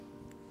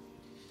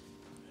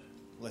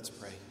Let's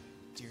pray.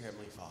 Dear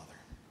Heavenly Father,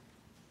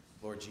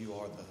 Lord, you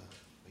are the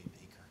way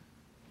maker.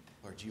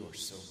 Lord, you are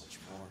so much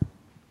more.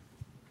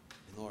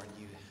 And Lord,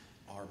 you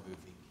are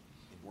moving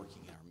and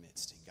working in our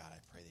midst. And God, I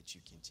pray that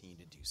you continue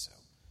to do so.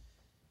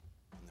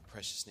 In the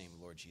precious name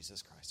of Lord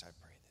Jesus Christ, I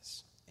pray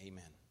this.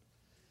 Amen.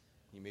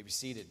 You may be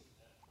seated.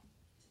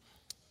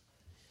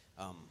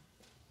 For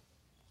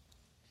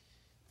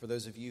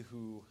those of you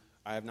who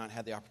I have not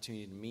had the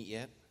opportunity to meet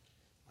yet,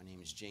 my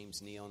name is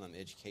James Neal, and I'm the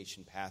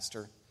education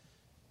pastor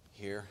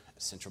here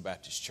at Central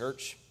Baptist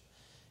Church.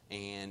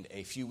 And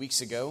a few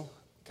weeks ago,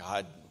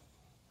 God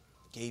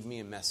gave me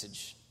a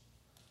message,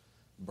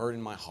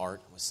 burdened my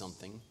heart with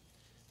something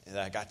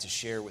that I got to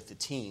share with the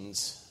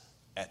teens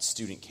at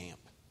student camp.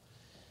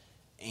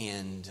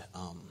 And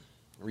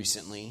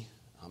recently,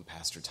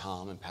 Pastor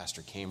Tom and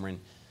Pastor Cameron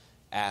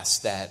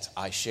asked that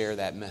I share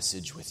that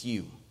message with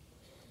you.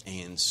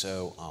 And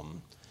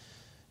so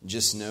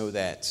just know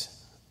that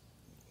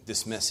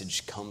this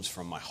message comes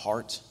from my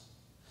heart,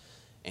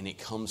 and it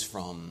comes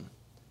from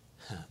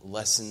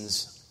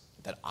lessons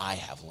that I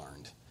have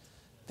learned,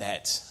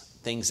 that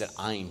things that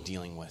I am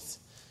dealing with,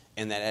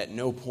 and that at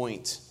no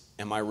point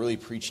am I really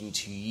preaching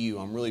to you.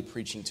 I'm really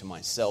preaching to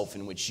myself,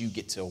 in which you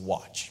get to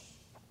watch.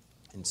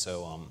 And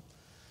so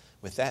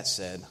with that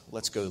said,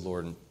 let's go,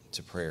 Lord,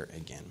 to prayer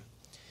again.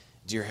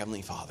 Dear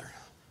Heavenly Father,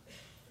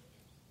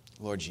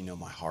 Lord, you know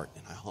my heart,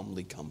 and I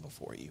humbly come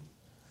before you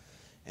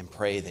and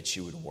pray that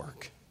you would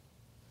work.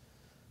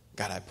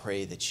 God, I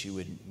pray that you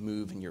would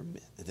move in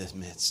this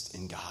midst,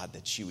 and God,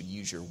 that you would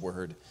use your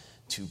word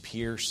to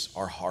pierce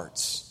our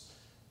hearts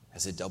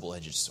as a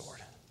double-edged sword.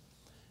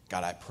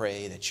 God, I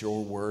pray that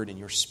your word and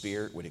your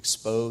spirit would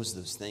expose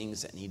those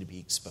things that need to be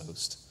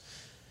exposed.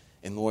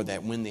 And Lord,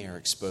 that when they are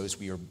exposed,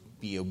 we will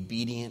be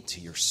obedient to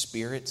your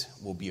spirit,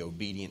 we'll be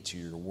obedient to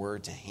your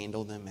word to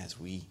handle them as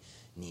we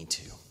need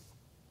to.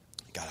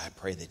 God, I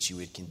pray that you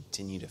would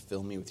continue to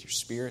fill me with your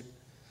spirit.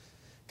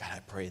 God, I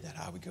pray that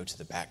I would go to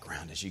the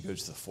background as you go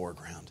to the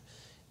foreground,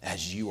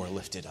 as you are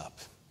lifted up,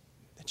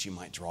 that you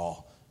might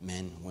draw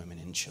men, women,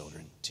 and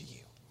children to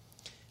you.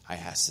 I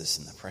ask this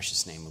in the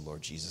precious name of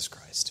Lord Jesus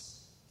Christ.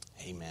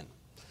 Amen.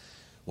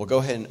 Well, go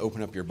ahead and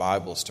open up your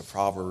Bibles to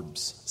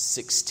Proverbs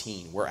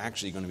 16. We're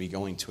actually going to be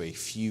going to a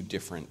few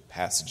different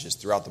passages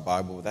throughout the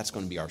Bible, but that's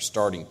going to be our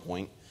starting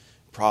point,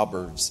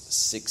 Proverbs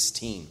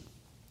 16.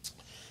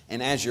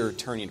 And as you're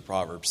turning to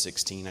Proverbs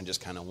 16, I just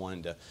kind of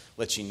wanted to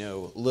let you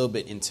know a little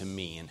bit into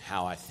me and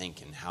how I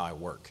think and how I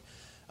work.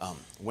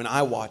 When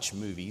I watch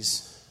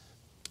movies,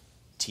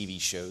 TV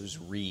shows,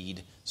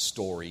 read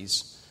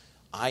stories,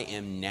 I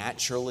am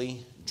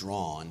naturally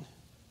drawn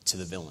to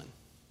the villain.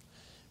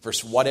 For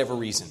whatever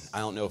reason, I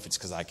don't know if it's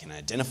because I can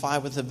identify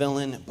with the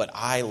villain, but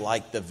I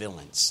like the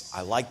villains.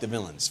 I like the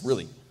villains,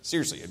 really.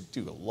 Seriously, I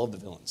do. I love the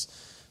villains.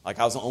 Like,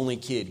 I was the only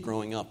kid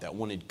growing up that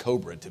wanted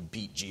Cobra to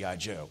beat G.I.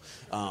 Joe.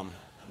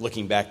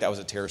 Looking back, that was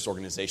a terrorist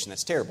organization.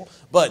 That's terrible.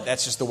 But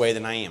that's just the way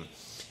that I am.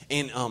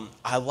 And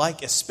I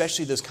like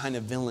especially those kind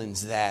of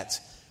villains that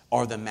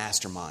are the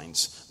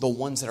masterminds, the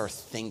ones that are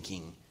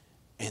thinking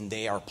and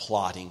they are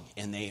plotting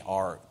and they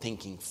are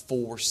thinking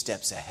 4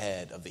 steps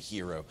ahead of the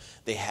hero.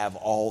 They have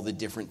all the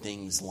different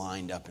things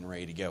lined up and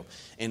ready to go.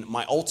 And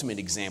my ultimate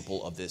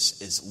example of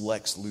this is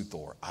Lex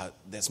Luthor.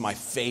 That's my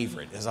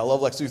favorite, as I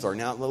love Lex Luthor.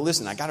 Now,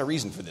 listen, I got a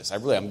reason for this.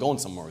 I'm going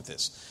somewhere with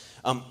this.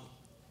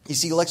 You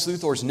see, Lex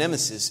Luthor's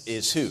nemesis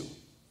is who?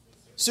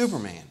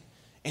 Superman.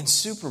 And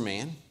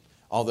Superman,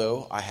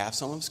 although I have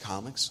some of his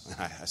comics,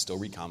 I still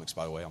read comics,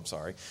 by the way, I'm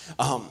sorry.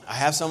 I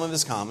have some of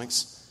his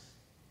comics.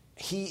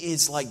 He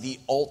is like the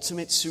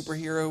ultimate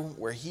superhero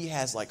where he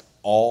has like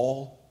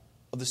all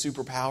of the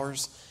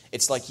superpowers.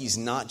 It's like he's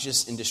not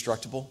just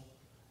indestructible.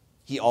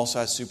 He also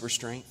has super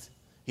strength.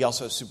 He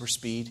also has super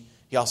speed.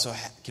 He also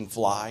can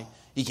fly.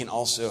 He can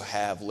also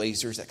have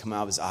lasers that come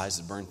out of his eyes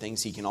that burn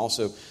things. He can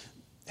also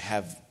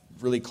have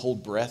really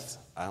cold breath.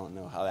 I don't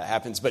know how that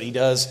happens, but he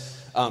does.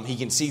 He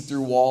can see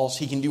through walls.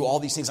 He can do all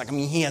these things.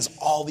 He has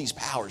all these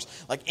powers.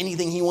 Like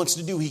anything he wants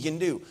to do, he can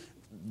do.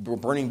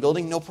 Burning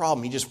building, no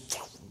problem. He just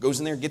goes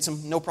in there, gets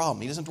him, no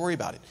problem. He doesn't worry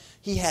about it.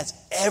 He has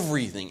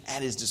everything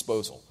at his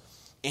disposal.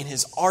 And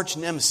his arch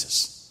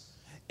nemesis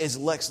is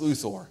Lex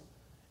Luthor.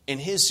 And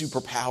his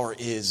superpower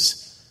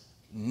is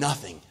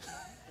nothing.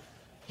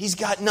 He's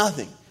got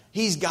nothing.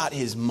 He's got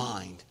his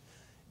mind.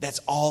 That's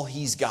all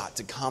he's got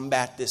to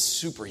combat this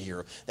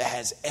superhero that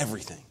has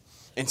everything.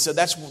 And so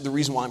that's the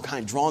reason why I'm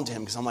kind of drawn to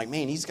him, because I'm like,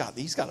 man, he's got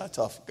a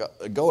tough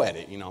go at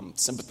it. You know, I'm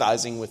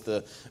sympathizing with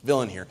the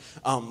villain here.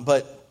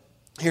 But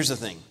here's the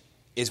thing,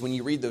 is when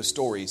you read those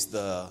stories,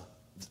 the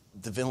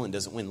villain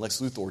doesn't win.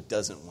 Lex Luthor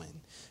doesn't win.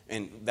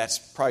 And that's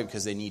probably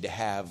because they need to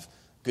have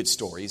good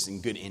stories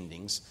and good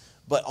endings.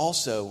 But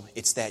also,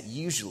 it's that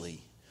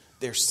usually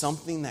there's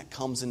something that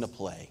comes into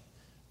play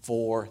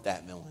for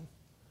that villain,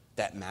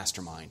 that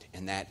mastermind,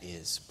 and that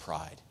is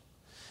pride.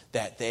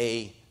 That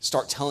they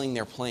start telling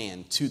their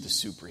plan to the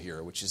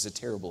superhero, which is a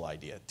terrible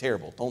idea.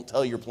 Terrible. Don't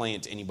tell your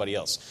plan to anybody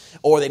else.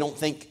 Or they don't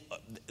take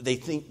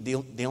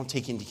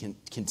into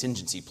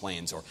contingency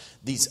plans or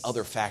these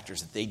other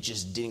factors that they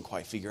just didn't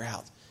quite figure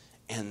out.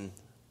 And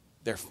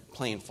their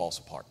plan falls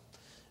apart.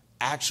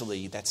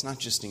 Actually, that's not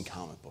just in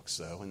comic books,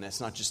 though, and that's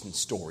not just in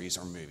stories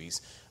or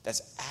movies.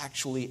 That's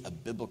actually a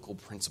biblical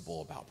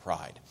principle about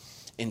pride.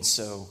 And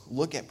so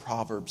look at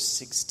Proverbs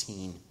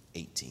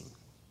 16:18.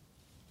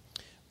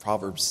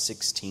 Proverbs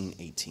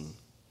 16:18.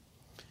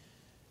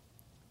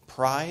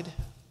 Pride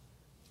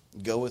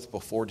goeth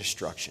before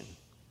destruction,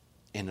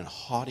 and a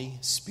haughty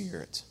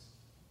spirit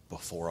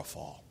before a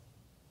fall.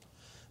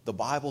 The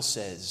Bible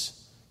says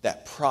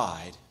that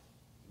pride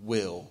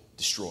will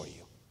destroy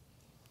you.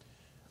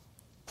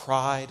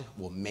 Pride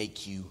will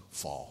make you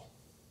fall.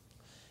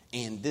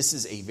 And this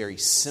is a very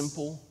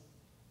simple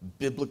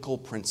biblical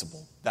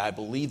principle that I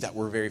believe that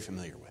we're very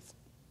familiar with.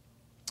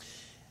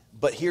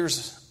 But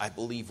here's, I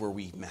believe, where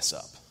we mess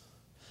up.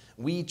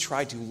 We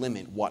try to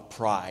limit what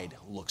pride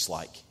looks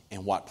like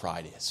and what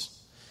pride is.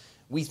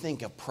 We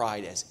think of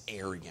pride as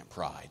arrogant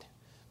pride.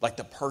 Like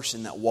the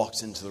person that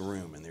walks into the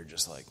room and they're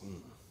just like,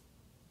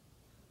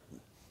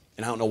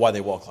 And I don't know why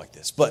they walk like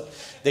this, but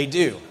they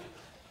do.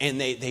 And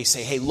they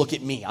say, hey, look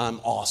at me. I'm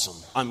awesome.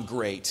 I'm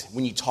great.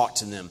 When you talk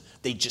to them,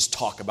 they just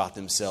talk about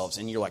themselves.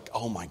 And you're like,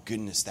 oh my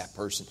goodness, that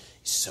person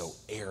is so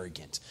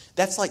arrogant.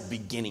 That's like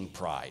beginning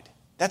pride.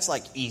 That's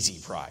like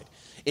easy pride.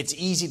 It's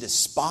easy to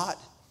spot.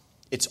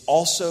 It's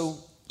also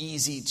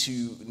easy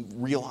to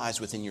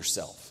realize within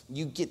yourself.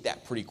 You get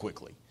that pretty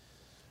quickly.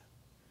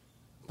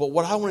 But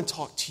what I want to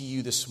talk to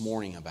you this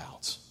morning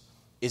about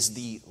is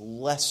the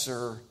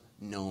lesser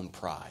known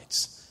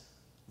prides.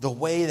 The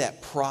way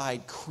that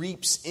pride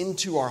creeps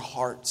into our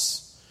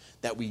hearts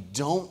that we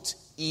don't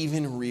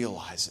even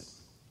realize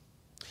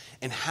it.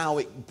 And how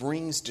it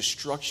brings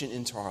destruction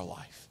into our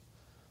life.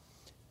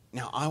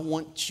 Now, I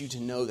want you to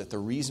know that the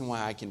reason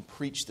why I can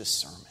preach this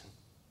sermon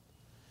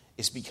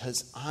is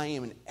because I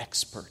am an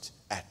expert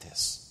at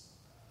this.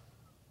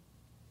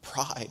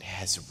 Pride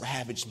has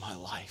ravaged my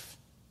life.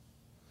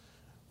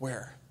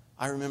 Where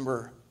I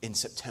remember in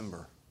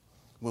September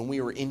when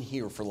we were in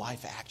here for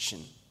Life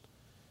Action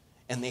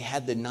and they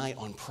had the night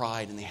on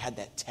pride and they had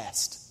that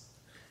test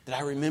that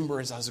I remember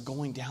as I was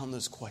going down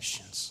those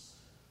questions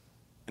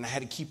and I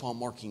had to keep on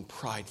marking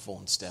prideful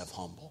instead of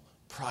humble,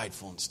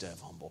 prideful instead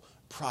of humble,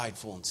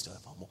 prideful instead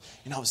of humble.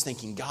 And I was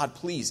thinking, God,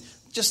 please,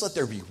 just let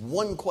there be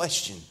one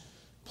question,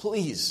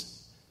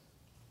 please.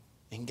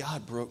 And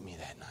God broke me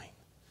that night.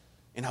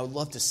 And I would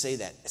love to say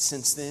that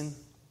since then,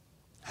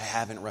 I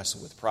haven't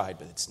wrestled with pride,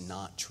 but it's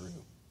not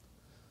true.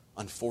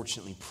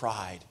 Unfortunately,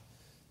 pride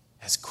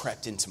has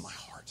crept into my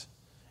heart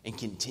and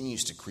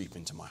continues to creep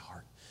into my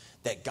heart.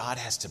 That God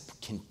has to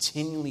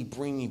continually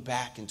bring me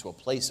back into a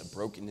place of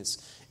brokenness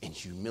and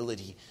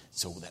humility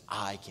so that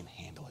I can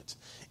handle it.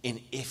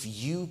 And if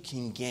you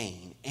can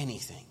gain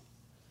anything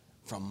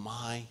from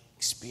my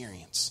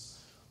experience,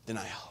 then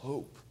I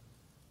hope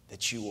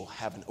that you will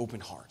have an open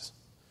heart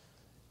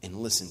and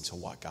listen to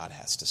what God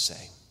has to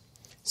say.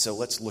 So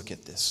let's look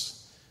at this.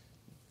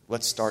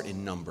 Let's start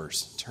in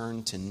Numbers.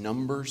 Turn to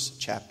Numbers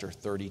chapter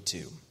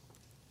 32.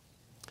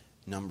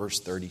 Numbers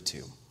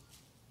 32.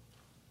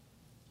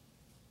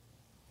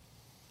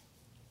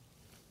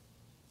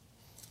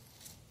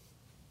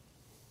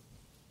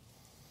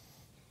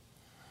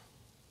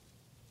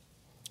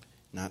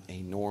 Not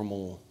a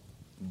normal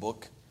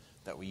book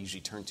that we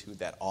usually turn to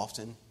that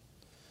often,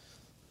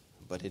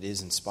 but it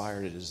is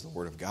inspired. It is the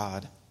Word of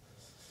God.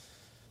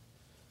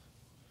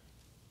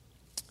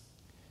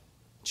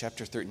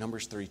 Chapter 30,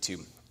 Numbers 32.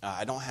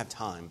 I don't have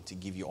time to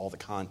give you all the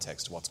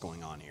context of what's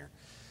going on here.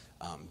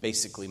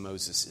 Basically,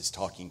 Moses is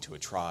talking to a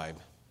tribe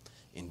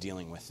and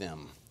dealing with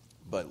them.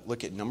 But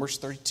look at Numbers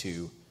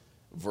 32,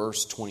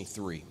 verse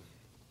 23.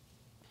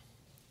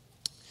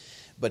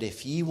 But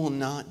if ye will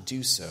not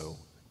do so,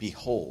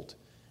 behold,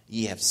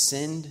 ye have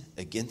sinned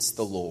against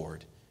the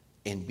Lord,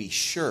 and be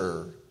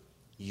sure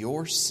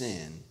your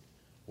sin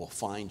will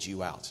find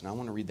you out. And I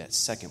want to read that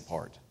second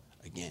part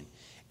again.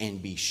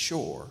 And be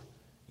sure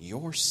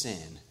your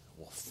sin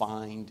will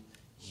find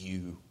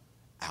you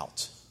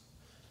out.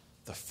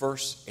 The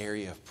first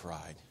area of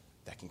pride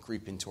that can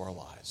creep into our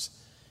lives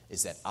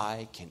is that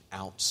I can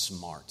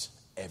outsmart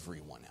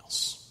everyone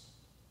else.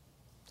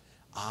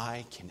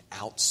 I can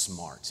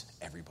outsmart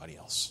everybody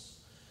else.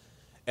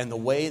 And the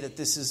way that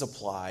this is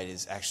applied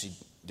is actually,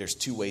 there's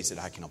two ways that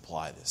I can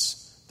apply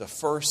this. The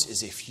first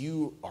is if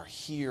you are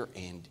here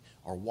and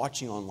are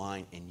watching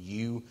online and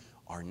you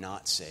are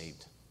not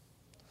saved,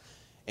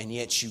 and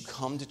yet you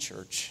come to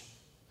church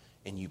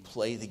and you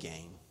play the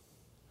game.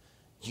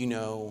 You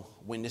know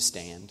when to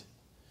stand.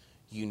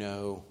 You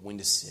know when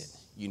to sit.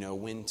 You know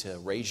when to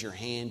raise your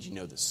hand. You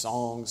know the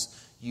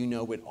songs. You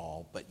know it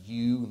all. But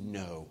you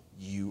know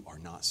you are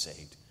not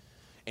saved.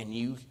 And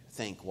you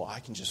think, well, I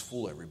can just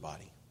fool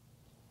everybody.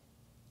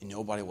 And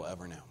nobody will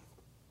ever know.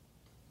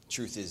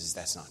 Truth is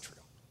that's not true.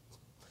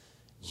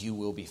 You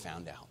will be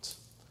found out.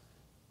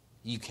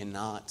 You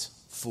cannot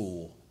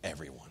fool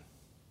everyone.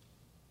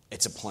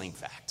 It's a plain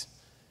fact.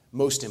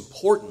 Most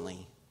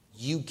importantly,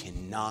 you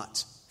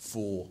cannot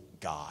fool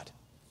God.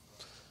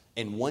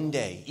 And one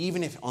day,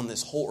 even if on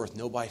this whole earth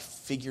nobody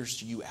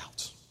figures you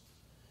out,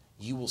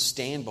 you will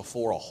stand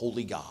before a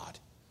holy God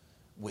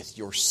with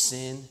your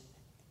sin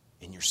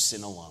and your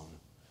sin alone.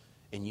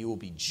 And you will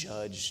be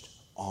judged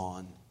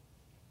on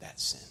that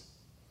sin.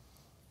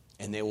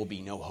 And there will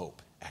be no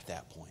hope at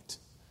that point.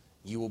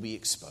 You will be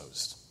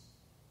exposed.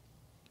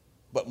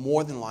 But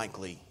more than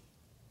likely,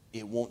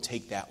 it won't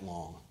take that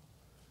long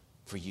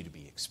for you to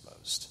be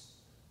exposed.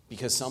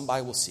 Because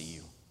somebody will see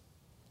you.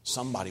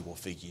 Somebody will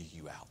figure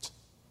you out.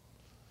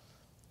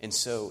 And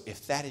so,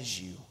 if that is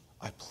you,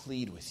 I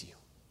plead with you.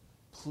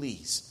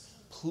 Please,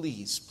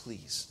 please,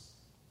 please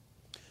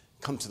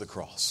come to the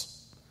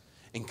cross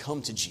and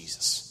come to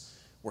Jesus,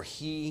 where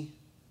He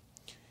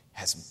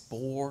has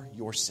bore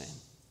your sin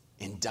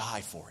and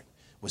died for it,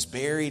 was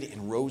buried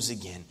and rose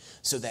again,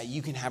 so that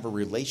you can have a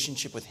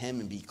relationship with Him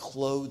and be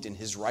clothed in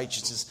His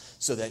righteousness,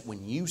 so that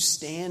when you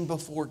stand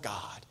before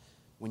God,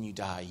 when you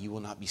die, you will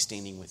not be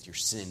standing with your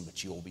sin,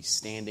 but you will be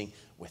standing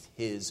with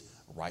His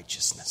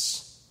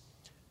righteousness.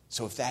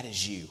 So if that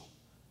is you,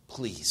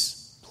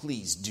 please,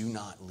 please do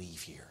not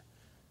leave here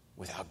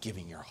without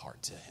giving your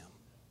heart to Him.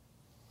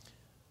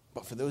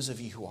 But for those of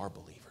you who are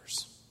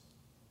believers,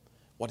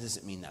 what does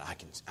it mean that I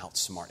can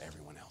outsmart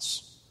everyone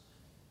else?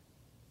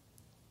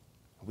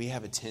 We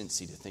have a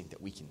tendency to think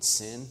that we can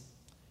sin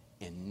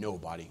and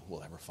nobody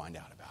will ever find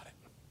out about it.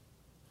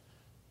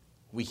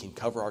 We can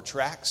cover our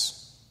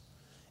tracks,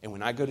 and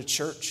when I go to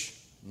church,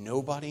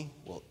 nobody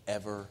will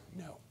ever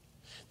know.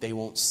 They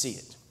won't see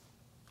it.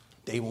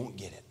 They won't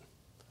get it.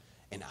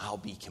 And I'll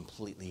be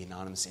completely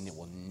anonymous, and it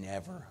will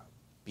never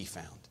be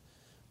found.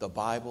 The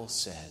Bible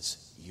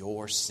says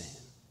your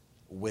sin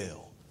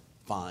will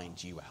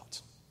find you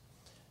out.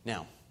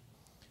 Now,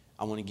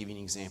 I want to give you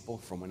an example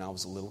from when I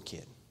was a little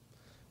kid.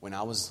 When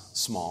I was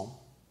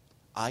small,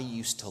 I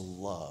used to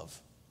love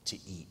to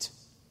eat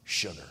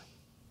sugar.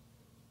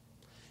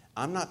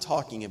 I'm not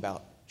talking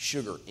about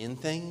sugar in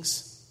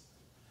things.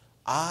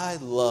 I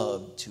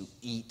loved to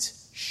eat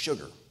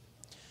sugar.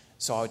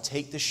 So I would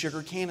take the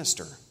sugar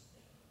canister.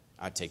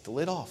 I'd take the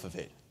lid off of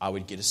it. I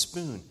would get a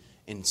spoon.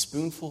 And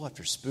spoonful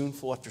after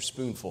spoonful after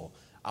spoonful,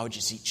 I would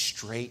just eat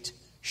straight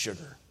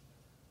sugar.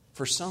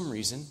 For some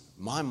reason,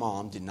 my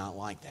mom did not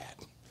like that.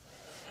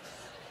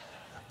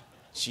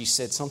 She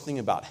said something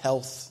about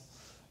health,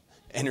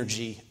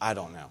 energy, I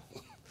don't know.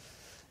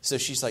 So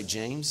she's like,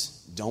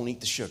 James, don't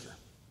eat the sugar.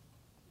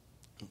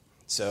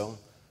 So,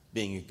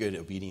 being a good,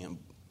 obedient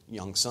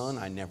young son,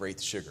 I never ate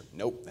the sugar.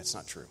 Nope, that's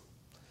not true.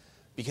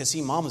 Because,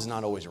 see, Mom was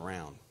not always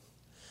around.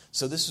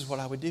 So this is what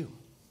I would do.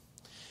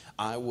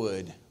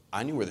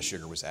 I knew where the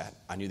sugar was at.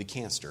 I knew the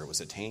canister. It was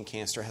a tan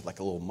canister. It had like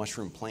a little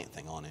mushroom plant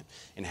thing on it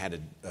and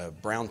had a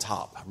brown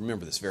top. I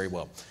remember this very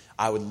well.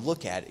 I would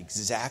look at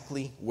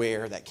exactly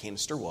where that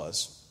canister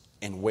was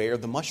and where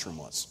the mushroom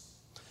was,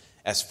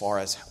 as far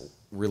as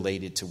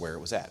related to where it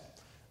was at.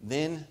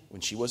 Then,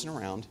 when she wasn't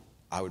around,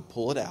 I would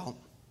pull it out.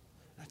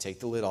 I'd take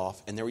the lid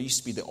off, and there used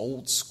to be the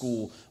old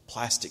school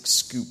plastic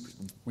scoop,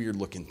 weird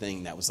looking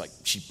thing that was like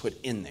she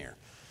put in there.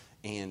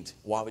 And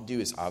what I would do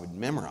is I would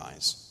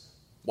memorize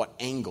what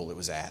angle it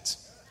was at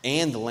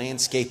and the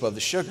landscape of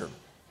the sugar.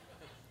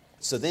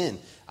 So then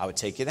I would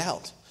take it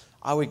out.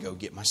 I would go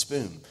get my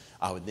spoon.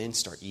 I would then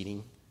start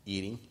eating.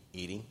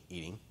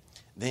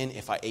 Then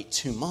if I ate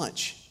too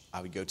much,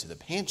 I would go to the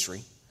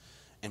pantry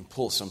and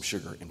pull some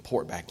sugar and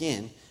pour it back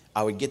in.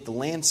 I would get the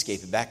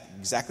landscape back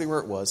exactly where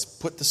it was,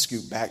 put the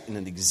scoop back in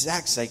an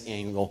exact same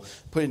angle,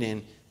 put it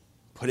in,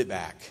 put it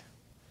back,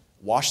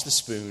 wash the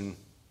spoon,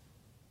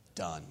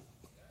 done.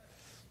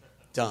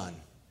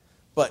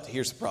 But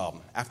here's the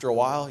problem. After a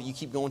while, you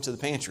keep going to the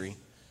pantry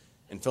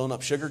and filling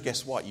up sugar,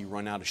 guess what? You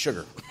run out of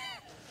sugar.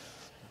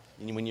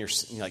 And when you're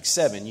like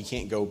 7, you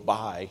can't go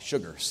buy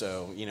sugar.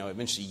 So,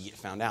 eventually you get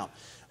found out.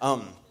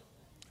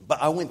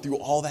 But I went through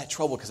all that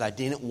trouble because I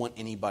didn't want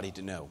anybody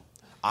to know.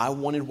 I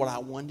wanted what I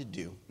wanted to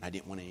do, and I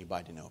didn't want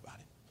anybody to know about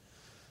it.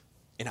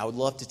 And I would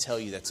love to tell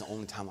you that's the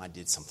only time I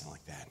did something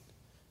like that.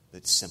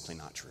 That's simply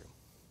not true.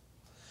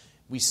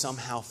 We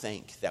somehow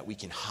think that we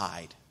can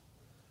hide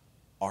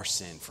our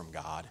sin from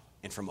God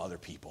and from other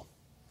people.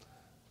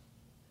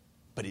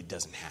 But it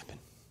doesn't happen.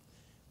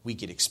 We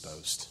get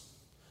exposed.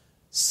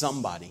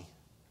 Somebody,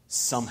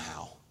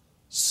 somehow,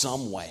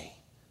 some way,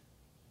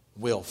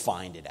 will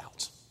find it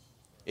out.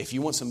 If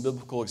you want some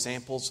biblical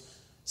examples,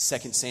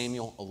 2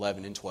 Samuel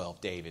 11 and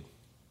 12, David.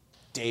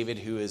 David,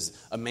 who is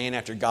a man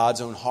after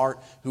God's own heart,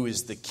 who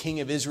is the king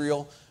of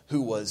Israel,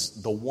 who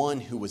was the one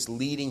who was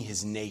leading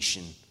his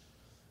nation,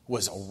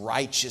 was a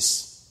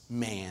righteous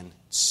man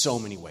so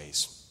many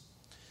ways.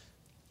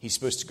 He's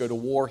supposed to go to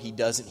war. He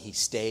doesn't. He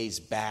stays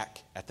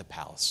back at the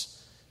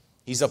palace.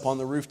 He's up on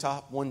the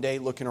rooftop one day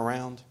looking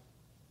around,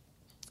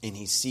 and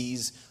he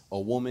sees a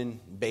woman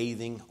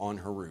bathing on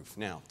her roof.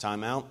 Now,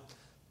 time out.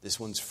 This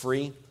one's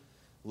free.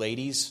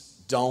 Ladies,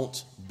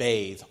 don't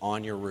bathe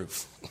on your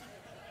roof.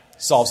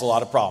 Solves a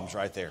lot of problems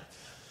right there.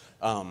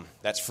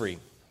 That's free.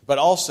 But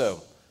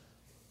also,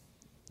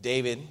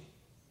 David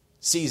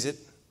sees it,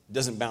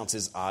 doesn't bounce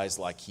his eyes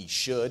like he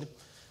should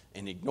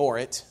and ignore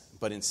it,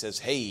 but it says,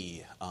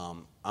 hey,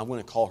 I'm going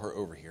to call her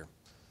over here.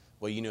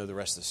 Well, you know the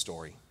rest of the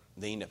story.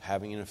 They end up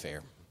having an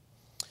affair.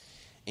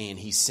 And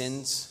he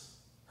sends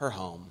her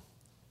home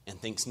and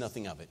thinks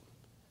nothing of it.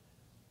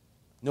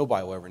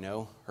 Nobody will ever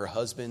know. Her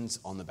husband's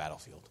on the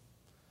battlefield.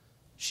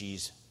 She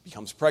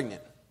becomes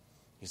pregnant.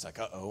 He's like,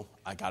 uh-oh,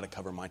 I got to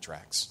cover my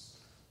tracks.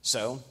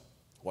 So,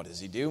 what does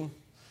he do?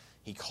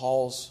 He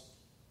calls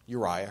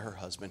Uriah, her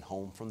husband,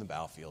 home from the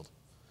battlefield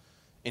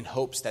in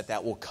hopes that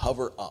that will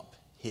cover up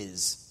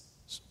his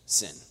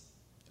sin.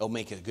 It'll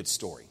make it a good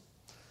story.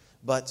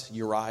 But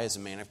Uriah is a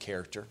man of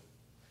character.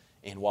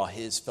 And while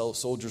his fellow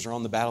soldiers are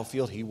on the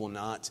battlefield, he will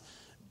not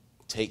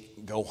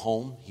go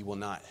home. He will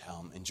not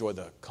enjoy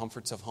the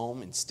comforts of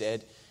home.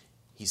 Instead,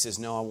 he says,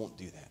 no, I won't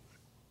do that.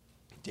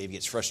 David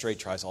gets frustrated,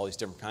 tries all these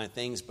different kind of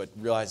things, but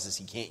realizes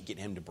he can't get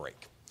him to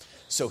break.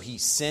 So he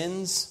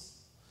sends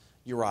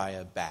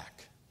Uriah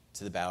back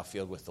to the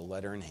battlefield with the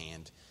letter in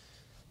hand.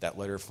 That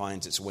letter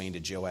finds its way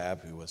into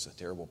Joab, who was a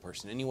terrible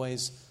person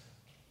anyways.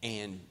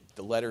 And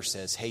the letter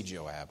says, hey,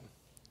 Joab,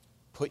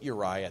 put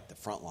Uriah at the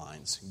front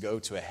lines. Go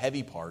to a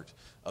heavy part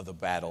of the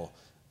battle.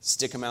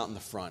 Stick him out in the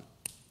front.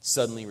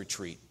 Suddenly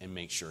retreat and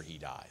make sure he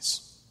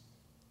dies.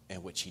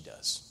 And which he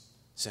does.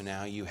 So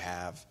now you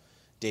have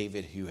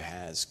David, who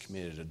has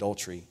committed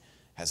adultery,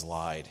 has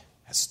lied,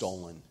 has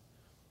stolen,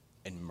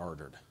 and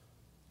murdered.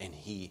 And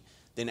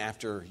then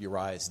after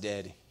Uriah is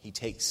dead, he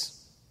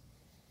takes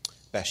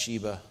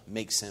Bathsheba,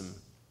 makes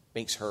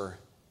her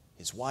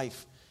his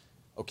wife.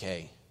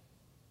 Okay,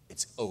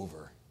 it's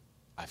over.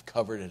 I've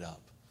covered it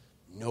up.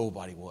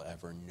 Nobody will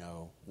ever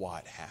know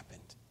what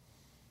happened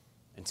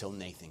until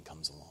Nathan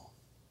comes along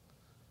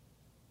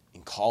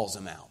and calls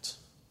him out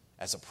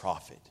as a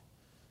prophet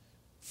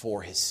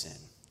for his sin,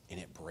 and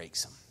it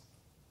breaks him.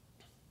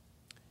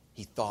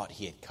 He thought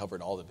he had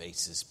covered all the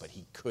bases, but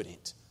he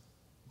couldn't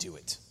do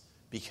it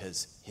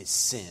because his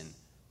sin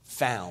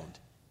found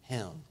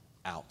him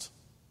out.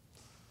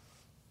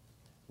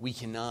 We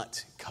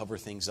cannot cover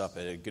things up.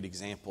 A good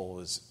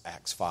example is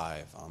Acts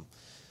 5,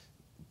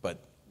 but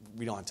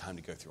we don't have time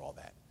to go through all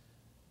that.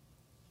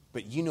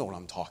 But you know what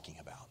I'm talking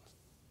about,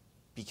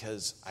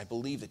 because I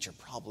believe that you're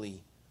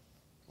probably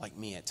like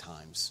me at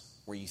times,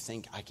 where you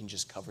think I can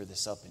just cover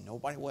this up and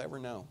nobody will ever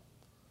know.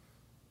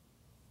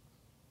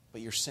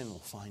 But your sin will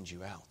find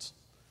you out.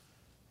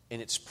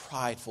 And it's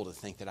prideful to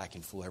think that I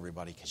can fool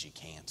everybody, because you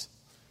can't.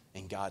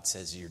 And God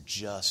says you're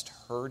just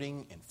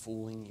hurting and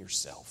fooling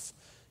yourself,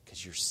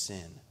 because your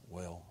sin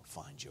will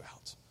find you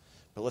out.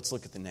 But let's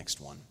look at the next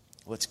one.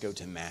 Let's go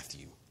to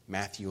Matthew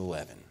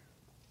 11.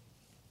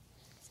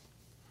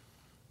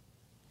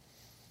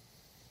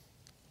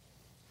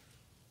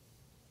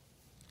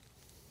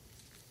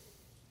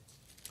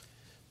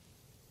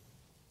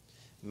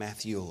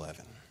 Matthew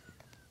 11.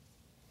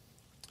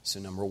 So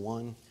number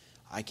 1,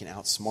 I can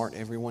outsmart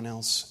everyone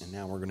else. And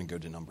now we're going to go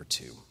to number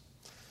 2.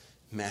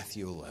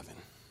 Matthew 11.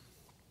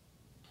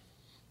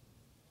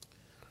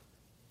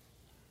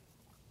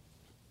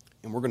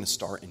 And we're going to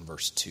start in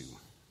verse 2.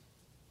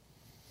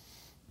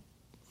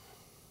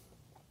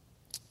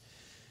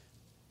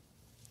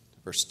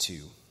 Verse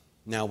 2.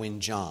 Now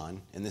when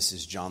John, and this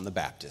is John the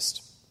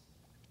Baptist.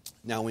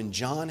 Now when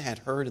John had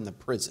heard in the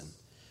prison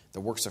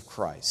the works of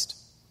Christ,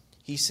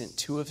 he sent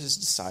 2 of his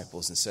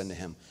disciples and said to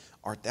him,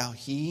 Art thou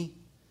he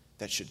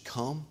that should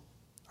come,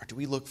 or do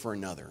we look for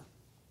another?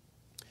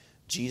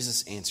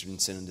 Jesus answered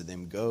and said unto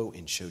them, Go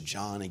and show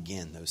John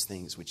again those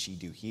things which ye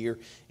do hear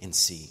and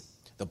see.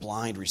 The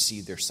blind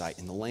receive their sight,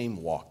 and the lame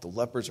walk. The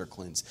lepers are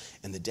cleansed,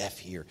 and the deaf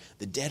hear.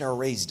 The dead are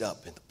raised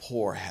up, and the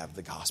poor have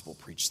the gospel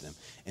preached to them.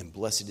 And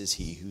blessed is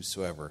he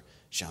whosoever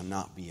shall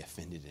not be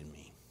offended in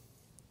me.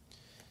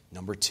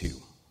 Number 2,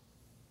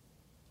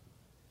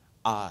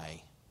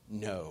 I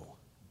know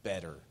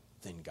better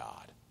than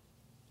God.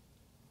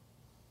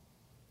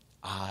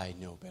 I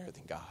know better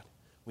than God.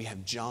 We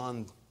have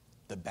John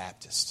the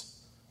Baptist,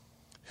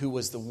 who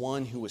was the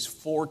one who was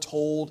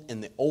foretold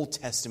in the Old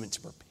Testament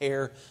to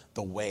prepare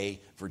the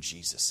way for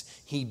Jesus.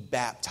 He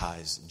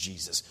baptized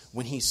Jesus.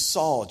 When he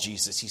saw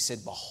Jesus, he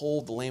said,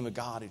 Behold the Lamb of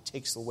God who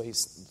takes away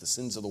the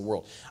sins of the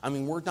world. I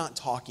mean, we're not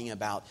talking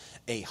about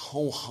a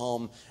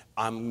ho-hum,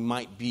 I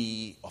might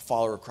be a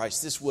follower of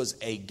Christ. This was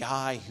a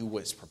guy who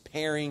was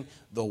preparing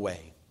the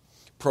way,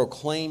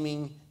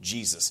 proclaiming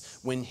Jesus.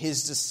 When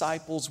his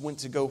disciples went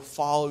to go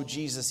follow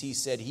Jesus, he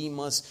said he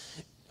must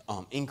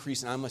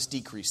increase and I must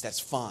decrease. That's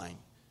fine.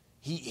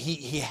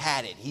 He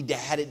had it. He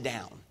had it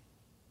down.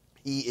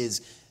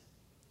 He's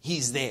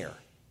there.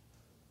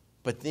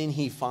 But then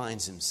he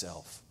finds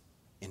himself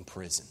in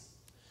prison.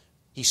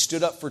 He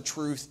stood up for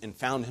truth and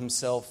found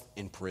himself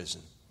in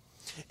prison.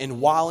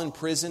 And while in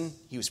prison,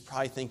 he was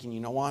probably thinking,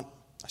 you know what?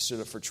 I stood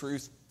up for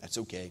truth. That's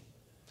okay.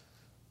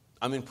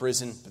 I'm in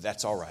prison, but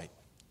that's all right.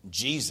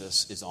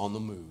 Jesus is on the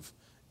move.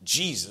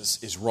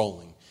 Jesus is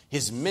rolling.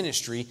 His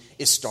ministry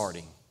is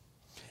starting.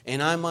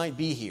 And I might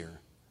be here,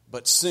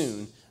 but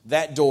soon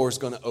that door is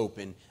going to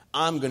open.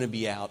 I'm going to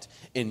be out.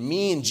 And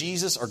me and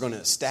Jesus are going to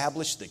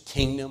establish the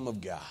kingdom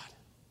of God.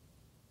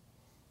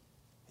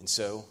 And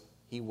so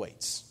he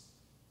waits.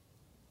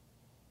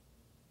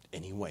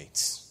 And he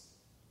waits.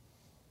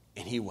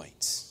 And he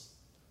waits.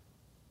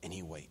 And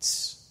he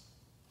waits.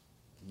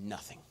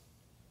 Nothing.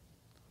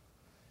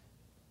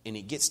 And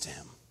it gets to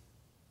him.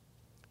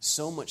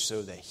 So much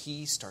so that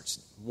he starts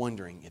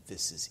wondering if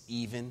this is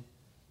even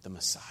the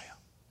Messiah.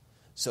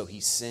 So he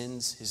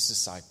sends his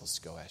disciples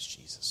to go ask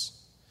Jesus.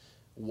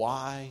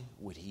 Why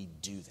would he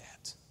do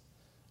that?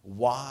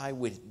 Why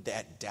would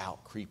that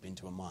doubt creep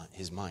into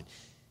his mind?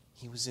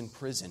 He was in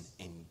prison,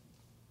 and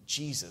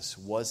Jesus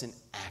wasn't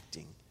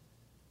acting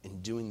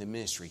and doing the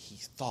ministry he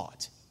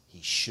thought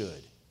he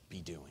should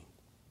be doing.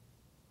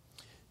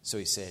 So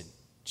he said,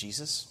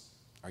 Jesus,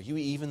 are you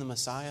even the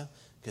Messiah?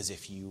 Because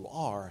if you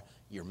are,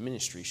 your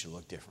ministry should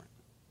look different.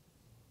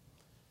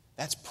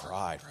 That's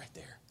pride right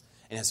there.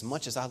 And as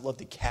much as I'd love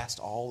to cast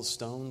all the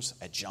stones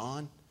at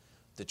John,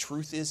 the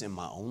truth is, in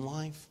my own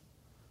life,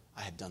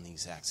 I had done the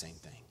exact same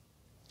thing.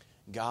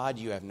 God,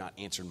 you have not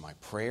answered my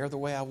prayer the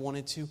way I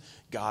wanted to.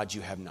 God,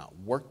 you have not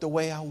worked the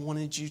way I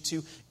wanted you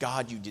to.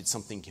 God, you did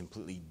something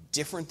completely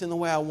different than the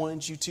way I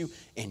wanted you to,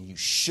 and you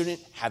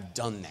shouldn't have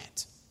done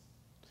that.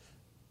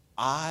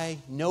 I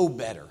know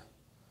better.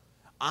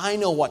 I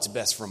know what's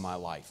best for my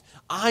life.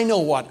 I know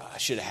what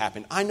should have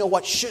happened. I know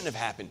what shouldn't have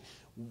happened.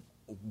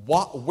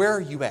 Where are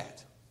you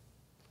at?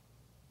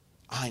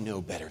 I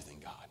know better than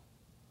God.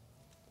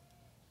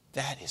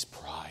 That is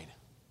pride.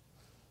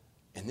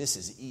 And this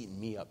has eaten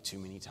me up too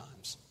many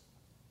times.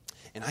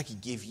 And I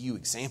could give you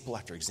example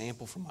after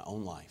example from my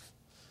own life.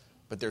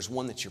 But there's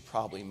one that you're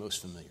probably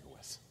most familiar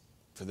with,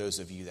 for those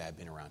of you that have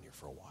been around here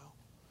for a while.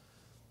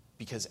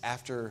 Because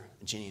after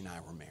Jenny and I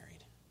were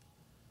married,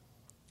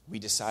 we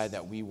decided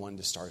that we wanted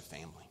to start a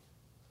family.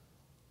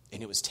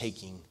 And it was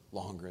taking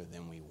longer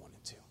than we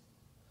wanted to.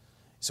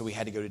 So we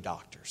had to go to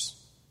doctors.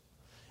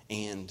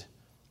 And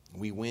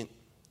we went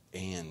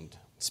and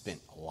spent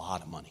a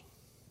lot of money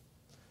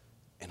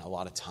and a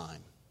lot of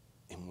time.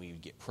 And we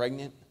would get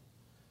pregnant,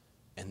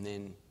 and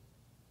then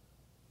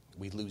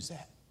we'd lose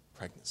that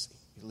pregnancy.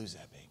 We'd lose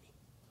that baby.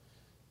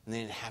 And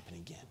then it happened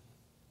again.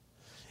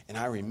 And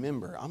I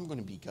remember, I'm going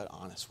to be God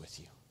honest with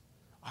you.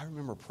 I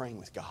remember praying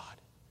with God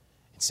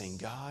and saying,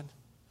 God,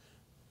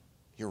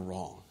 you're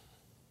wrong.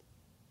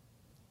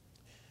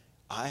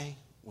 I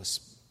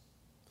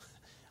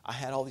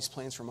had all these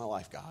plans for my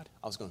life, God.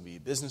 I was going to be a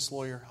business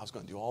lawyer. I was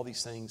going to do all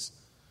these things.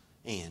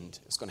 And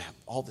I was going to have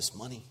all this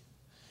money.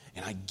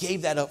 And I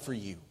gave that up for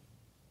you.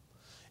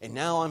 And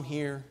now I'm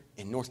here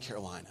in North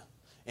Carolina.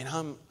 And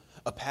I'm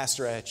a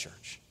pastor at a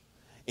church.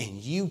 And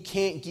you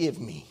can't give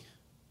me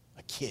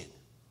a kid.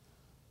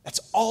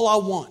 That's all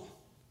I want.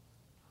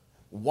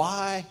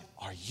 Why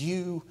are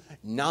you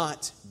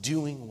not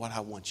doing what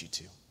I want you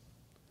to?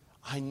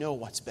 I know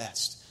what's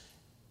best.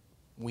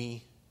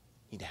 We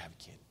need to have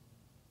a kid.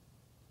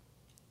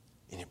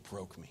 And it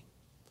broke me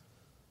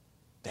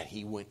that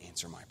he wouldn't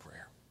answer my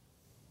prayer.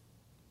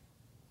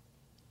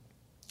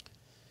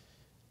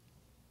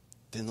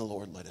 Then the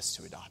Lord led us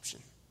to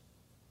adoption.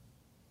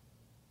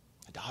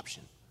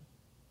 Adoption.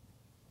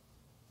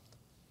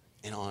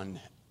 And on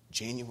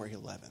January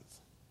 11th,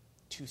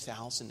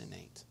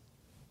 2008,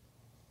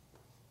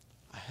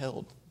 I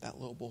held that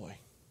little boy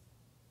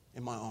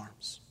in my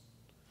arms.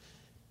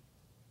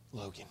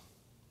 Logan.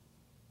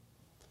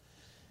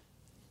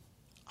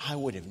 I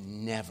would have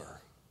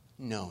never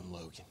known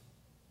Logan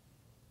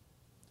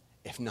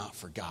if not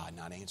for God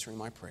not answering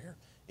my prayer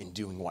and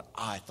doing what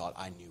I thought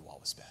I knew what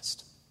was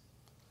best.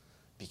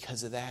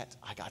 Because of that,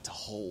 I got to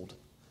hold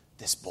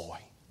this boy.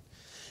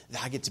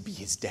 That I get to be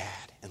his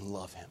dad and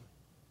love him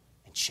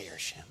and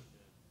cherish him.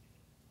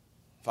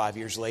 5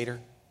 years later,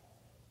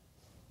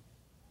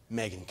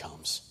 Megan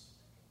comes.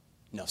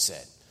 Enough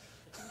said.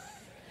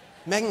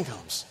 Megan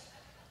comes.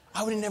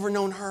 I would have never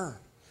known her.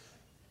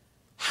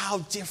 How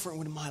different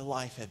would my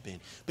life have been?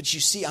 But you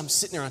see, I'm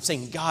sitting there, I'm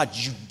saying, God,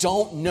 you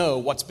don't know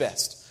what's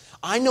best.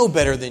 I know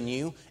better than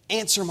you.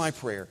 Answer my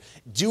prayer.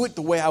 Do it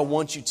the way I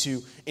want you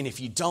to. And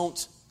if you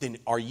don't, then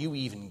are you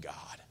even God?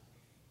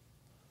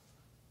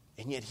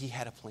 And yet he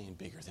had a plan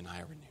bigger than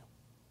I ever knew.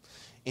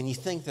 And you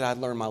think that I'd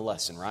learn my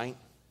lesson, right?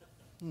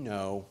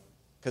 No.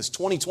 Because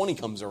 2020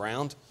 comes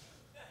around.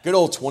 Good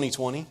old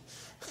 2020.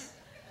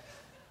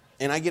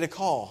 And I get a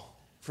call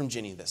from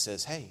Jenny that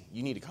says, hey,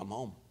 you need to come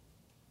home.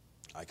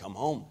 I come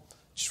home.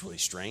 It's really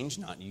strange,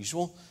 not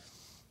usual.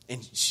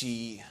 And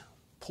she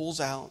pulls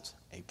out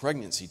a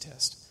pregnancy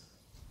test.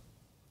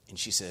 And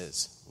she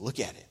says, look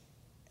at it.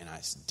 And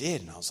I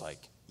did. And I was like,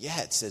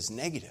 yeah, it says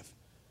negative.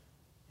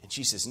 And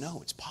she says,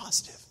 no, it's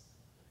positive.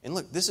 And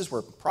look, this is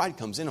where pride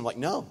comes in. I'm like,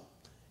 no,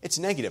 it's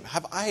negative.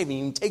 I haven't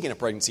even taken a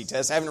pregnancy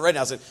test. I haven't read it.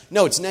 I said,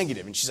 no, it's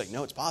negative. And she's like,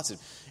 no, it's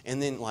positive.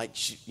 And then, like,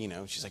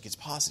 she's like, it's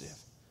positive.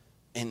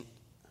 And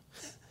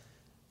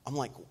I'm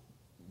like,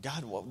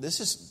 God, well, this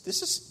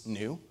is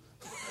new.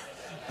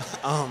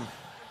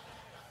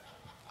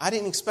 I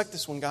didn't expect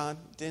this one, God.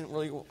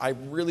 I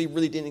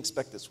really didn't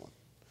expect this one.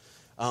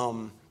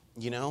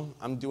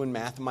 I'm doing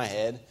math in my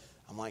head.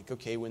 I'm like,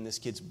 okay, when this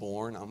kid's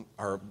born, I'm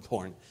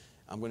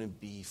going to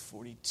be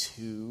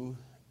 42.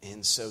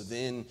 And so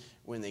then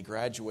when they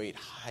graduate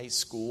high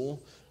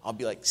school, I'll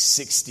be like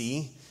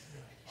 60.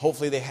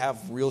 Hopefully they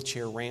have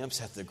wheelchair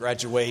ramps at the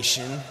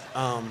graduation.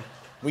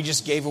 We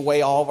just gave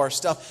away all of our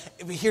stuff.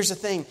 But here's the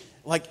thing.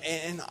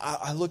 and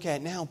I look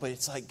at it now, but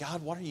it's like,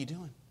 God, what are you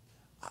doing?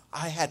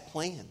 I had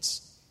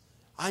plans.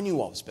 I knew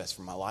what was best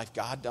for my life.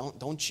 God,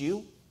 don't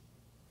you?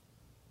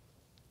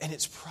 And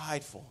it's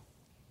prideful.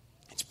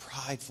 It's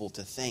prideful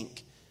to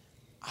think,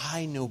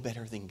 I know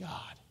better than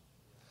God.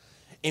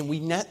 And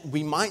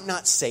we might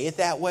not say it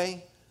that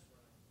way,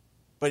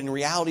 but in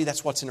reality,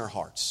 that's what's in our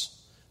hearts.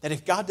 That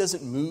if God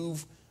doesn't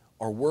move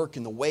or work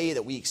in the way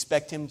that we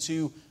expect him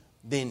to,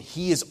 then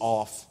he is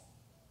off,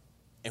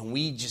 and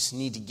we just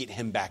need to get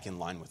him back in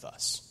line with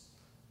us.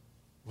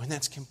 When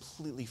that's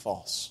completely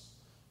false.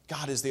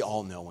 God is the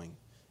all-knowing.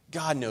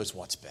 God knows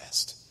what's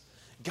best.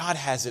 God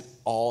has it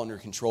all under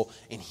control,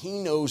 and he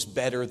knows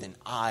better than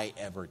I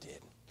ever did.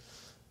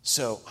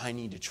 So I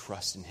need to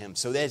trust in him.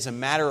 So that it's a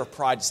matter of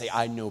pride to say,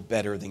 I know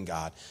better than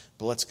God.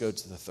 But let's go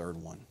to the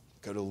third one.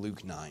 Go to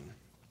Luke 9.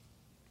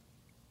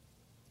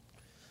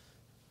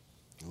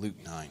 Luke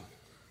 9.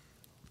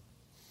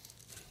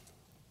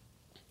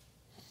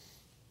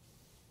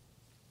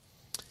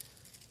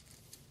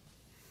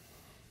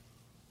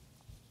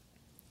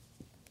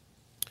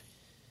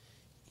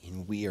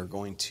 And we are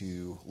going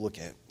to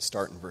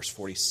start in verse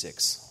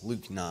 46.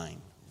 Luke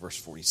 9, verse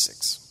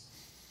 46.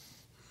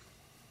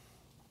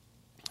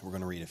 We're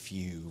going to read a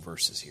few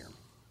verses here.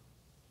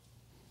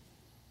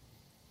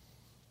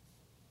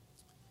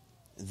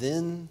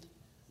 Then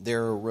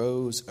there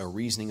arose a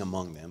reasoning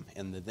among them,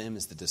 and the them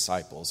is the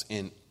disciples.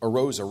 And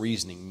arose a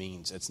reasoning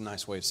means, it's a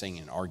nice way of saying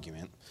an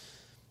argument.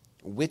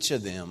 Which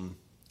of them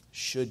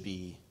should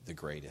be the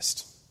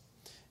greatest?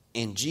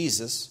 And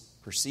Jesus,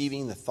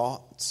 perceiving the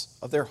thoughts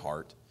of their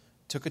heart,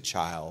 took a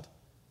child,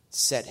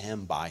 set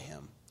him by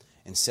him,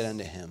 and said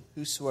unto him,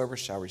 Whosoever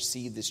shall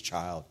receive this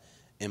child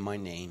in my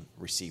name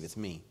receiveth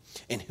me.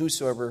 And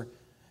whosoever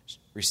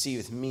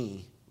receiveth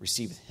me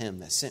receiveth him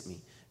that sent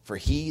me. For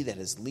he that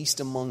is least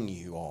among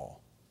you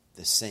all,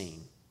 the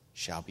same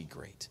shall be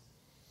great.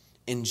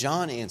 And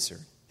John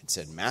answered and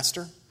said,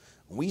 Master,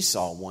 we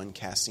saw one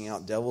casting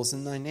out devils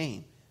in thy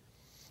name,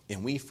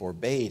 and we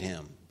forbade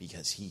him,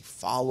 because he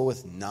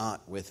followeth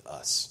not with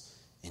us.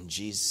 And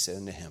Jesus said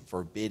unto him,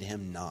 Forbid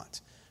him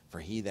not, for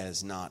he that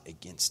is not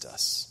against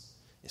us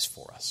is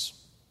for us.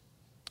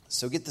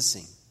 So get the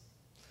scene.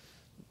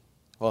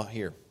 Well,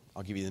 here,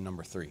 I'll give you the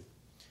number 3.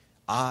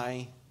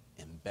 I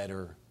am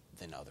better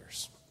than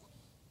others.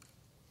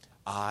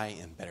 I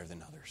am better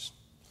than others.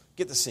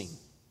 Get the scene.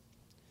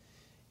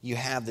 You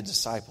have the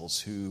disciples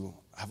who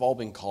have all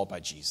been called by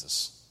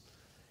Jesus,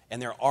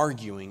 and they're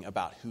arguing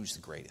about who's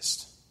the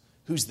greatest,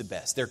 who's the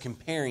best. They're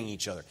comparing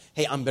each other.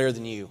 Hey, I'm better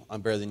than you.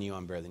 I'm better than you.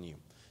 I'm better than you.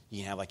 You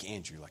can have like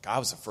Andrew, like I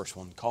was the first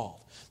one called.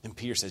 Then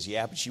Peter says,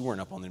 yeah, but you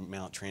weren't up on the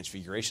Mount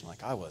Transfiguration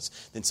like I was.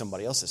 Then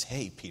somebody else says,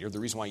 hey, Peter, the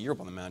reason why you're up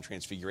on the Mount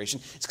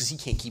Transfiguration is because he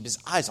can't keep his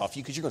eyes off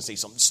you because you're going to say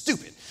something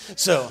stupid.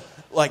 So,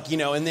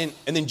 and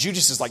then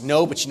Judas is like,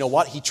 no, but you know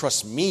what? He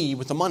trusts me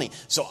with the money,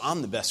 so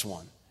I'm the best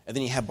one. And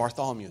then you have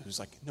Bartholomew, who's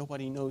like,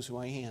 nobody knows who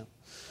I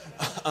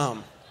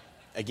am.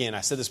 Again,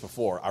 I said this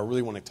before. I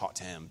really want to talk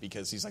to him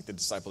because he's like the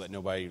disciple that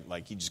nobody,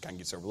 he just kind of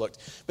gets overlooked.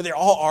 But they're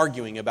all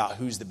arguing about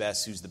who's the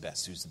best, who's the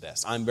best, who's the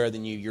best. I'm better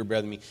than you, you're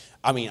better than me.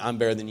 I'm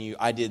better than you.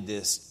 I did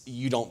this.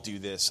 You don't do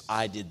this.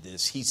 I did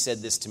this. He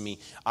said this to me.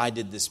 I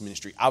did this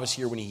ministry. I was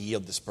here when he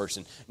healed this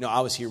person. No, I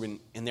was here when,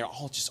 and they're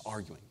all just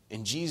arguing.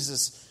 And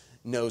Jesus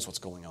knows what's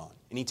going on.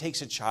 And he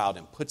takes a child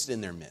and puts it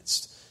in their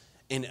midst.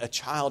 And a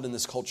child in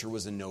this culture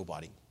was a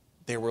nobody.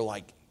 They were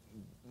like,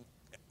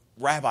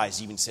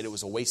 rabbis even said it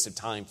was a waste of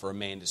time for a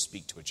man to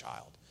speak to a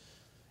child.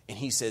 And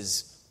he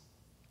says,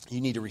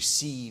 you need to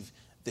receive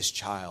this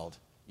child.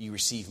 You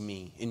receive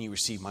me, and you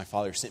receive my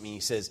Father who sent me. And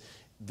he says,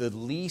 the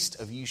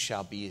least of you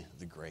shall be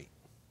the great.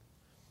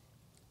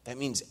 That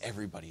means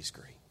everybody's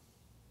great.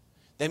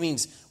 That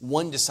means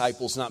one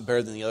disciple's not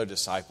better than the other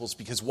disciples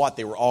because what?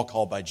 They were all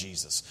called by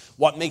Jesus.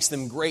 What makes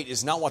them great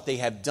is not what they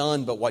have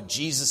done, but what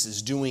Jesus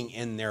is doing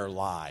in their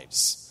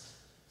lives.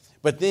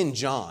 But then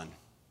John,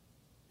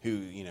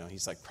 who,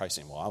 he's like probably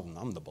saying, well,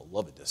 I'm the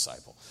beloved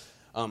disciple.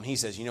 He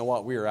says, you know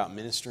what? We were out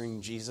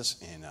ministering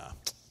Jesus, and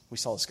we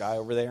saw this guy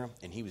over there,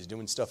 and he was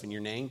doing stuff in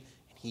your name,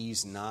 and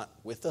he's not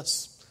with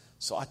us.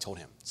 So I told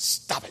him,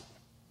 stop it.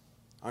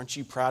 Aren't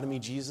you proud of me,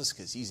 Jesus?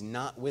 Because he's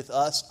not with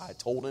us. I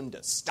told him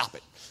to stop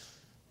it.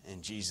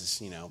 And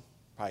Jesus,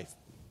 probably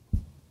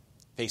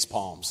face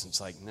palms. It's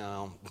like,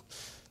 no,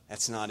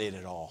 that's not it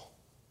at all.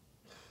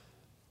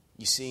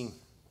 You see,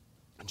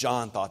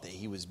 John thought that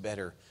he was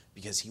better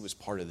because he was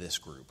part of this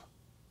group.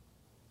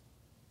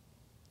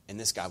 And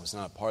this guy was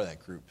not a part of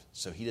that group,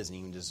 so he doesn't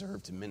even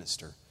deserve to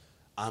minister.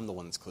 I'm the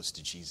one that's close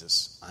to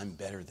Jesus. I'm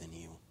better than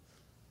you.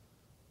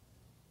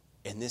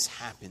 And this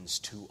happens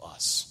to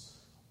us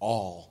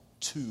all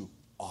too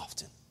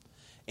often.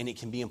 And it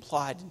can be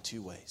implied in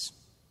 2 ways.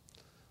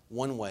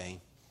 One way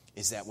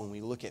is that when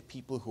we look at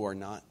people who are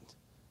not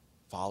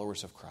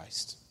followers of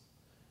Christ,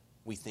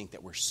 we think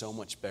that we're so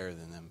much better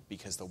than them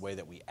because the way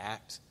that we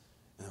act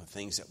and the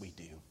things that we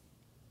do.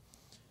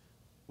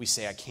 We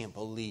say, I can't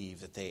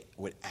believe that they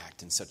would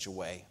act in such a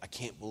way. I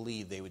can't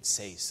believe they would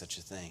say such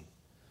a thing.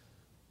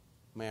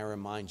 May I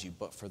remind you,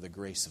 but for the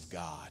grace of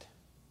God,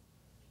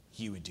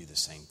 you would do the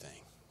same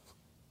thing.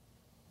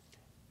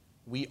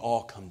 We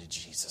all come to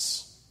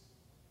Jesus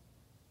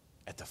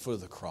at the foot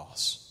of the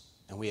cross,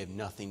 and we have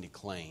nothing to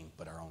claim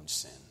but our own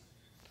sin.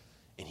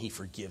 And he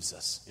forgives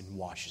us and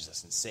washes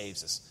us and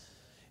saves us.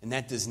 And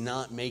that does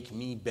not make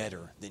me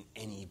better than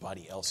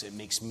anybody else. It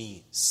makes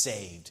me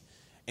saved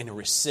and a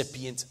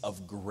recipient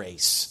of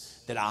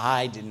grace that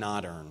I did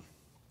not earn.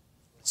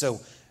 So,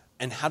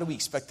 and how do we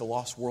expect the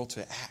lost world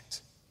to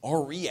act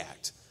or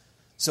react?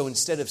 So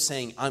instead of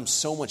saying, I'm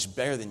so much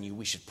better than you,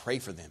 we should pray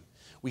for them.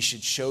 We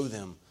should show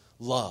them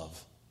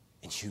love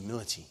and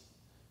humility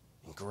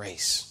and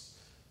grace.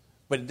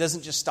 But it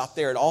doesn't just stop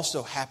there. It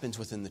also happens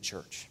within the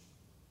church.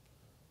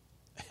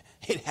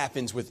 It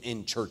happens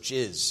within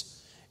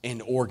churches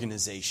and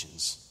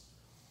organizations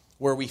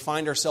where we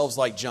find ourselves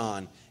like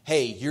John.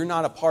 Hey, you're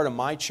not a part of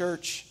my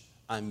church.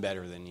 I'm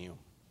better than you.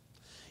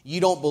 You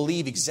don't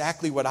believe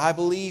exactly what I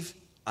believe.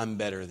 I'm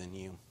better than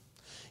you.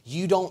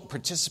 You don't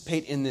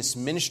participate in this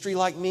ministry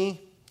like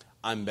me.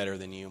 I'm better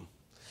than you.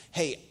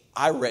 Hey,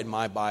 I read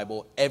my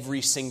Bible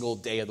every single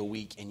day of the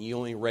week and you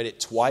only read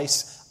it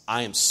twice.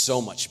 I am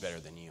so much better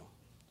than you.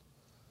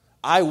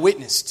 I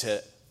witnessed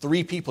to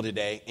 3 people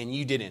today and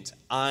you didn't.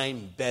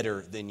 I'm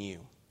better than you.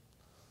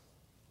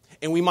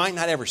 And we might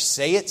not ever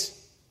say it,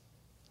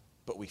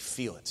 but we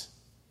feel it.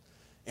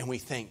 And we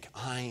think,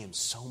 I am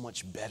so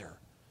much better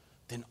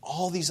than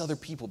all these other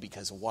people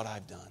because of what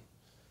I've done.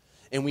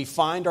 And we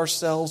find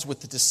ourselves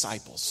with the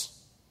disciples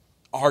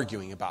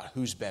arguing about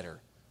who's better.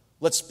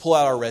 Let's pull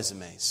out our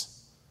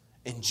resumes.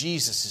 And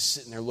Jesus is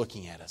sitting there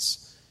looking at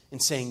us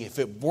and saying, if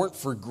it weren't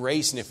for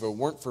grace and if it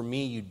weren't for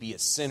me, you'd be a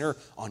sinner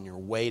on your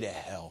way to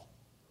hell.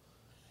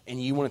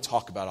 And you want to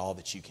talk about all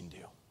that you can do.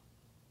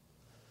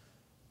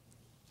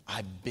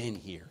 I've been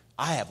here.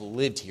 I have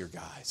lived here,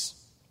 guys,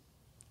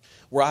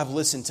 where I've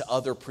listened to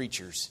other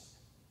preachers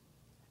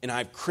and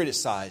I've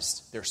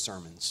criticized their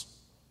sermons.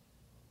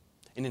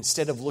 And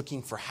instead of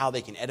looking for how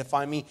they can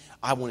edify me,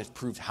 I want to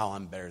prove how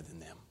I'm better than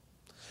them.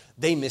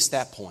 They missed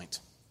that point.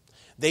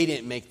 They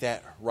didn't make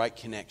that right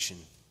connection.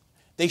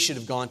 They should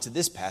have gone to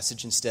this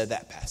passage instead of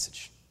that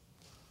passage.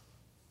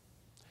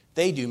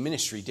 They do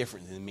ministry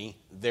different than me.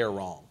 They're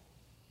wrong.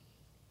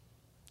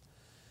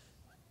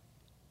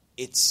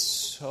 It's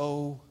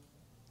so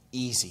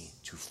easy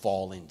to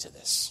fall into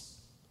this,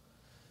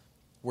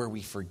 where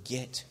we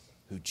forget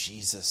who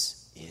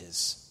Jesus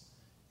is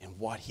and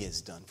what he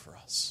has done for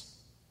us.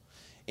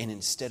 And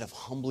instead of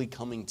humbly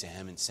coming to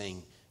him and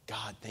saying,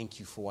 God, thank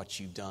you for what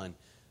you've done.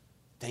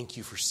 Thank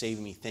you for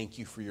saving me. Thank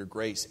you for your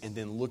grace. And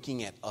then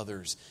looking at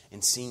others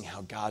and seeing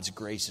how God's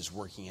grace is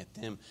working at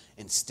them.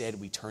 Instead,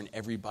 we turn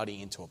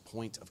everybody into a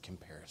point of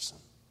comparison.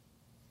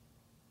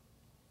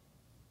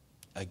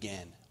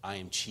 Again, I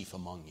am chief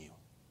among you.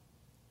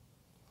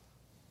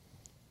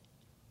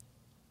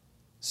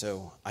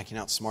 So I can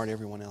outsmart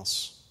everyone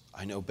else.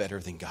 I know better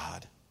than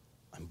God.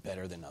 I'm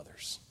better than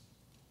others.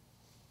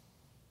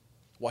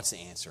 What's the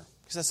answer?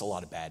 Because that's a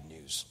lot of bad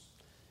news.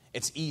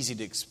 It's easy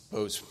to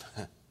expose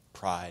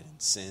pride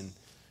and sin.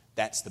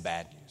 That's the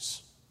bad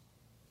news.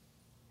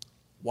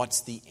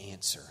 What's the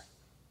answer?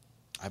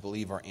 I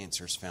believe our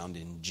answer is found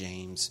in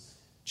James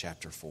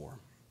chapter 4.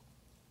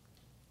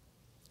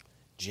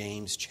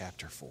 James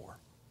chapter 4.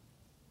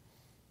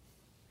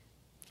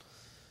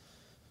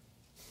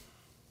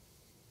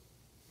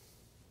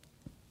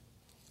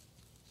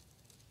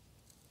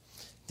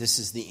 This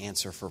is the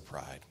answer for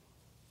pride.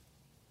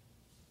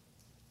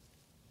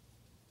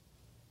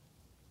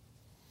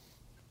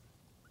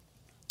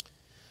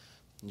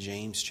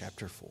 James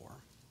chapter 4.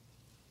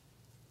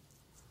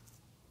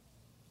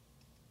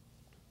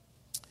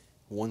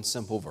 One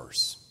simple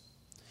verse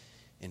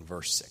in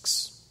verse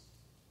 6.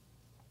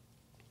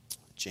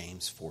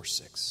 James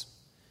 4:6.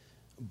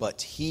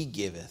 But he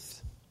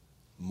giveth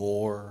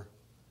more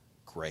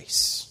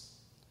grace.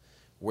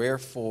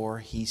 Wherefore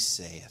he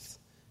saith,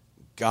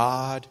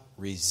 God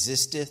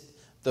resisteth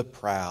the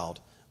proud,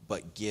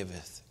 but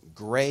giveth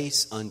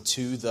grace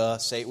unto the,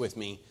 say it with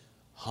me,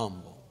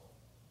 humble.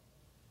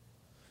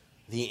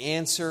 The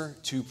answer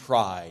to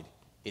pride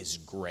is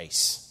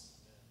grace.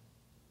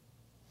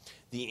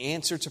 The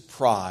answer to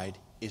pride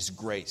is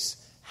grace.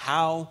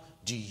 How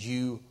do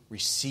you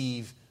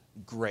receive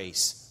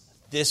grace?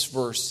 This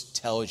verse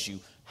tells you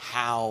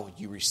how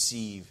you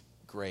receive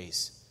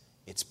grace.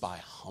 It's by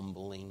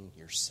humbling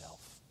yourself.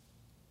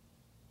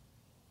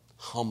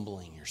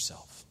 Humbling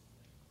yourself.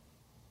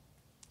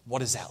 What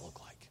does that look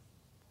like?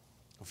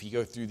 If you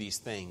go through these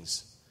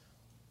things,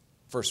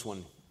 first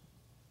one,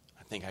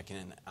 I think I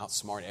can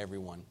outsmart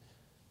everyone.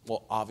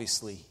 Well,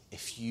 obviously,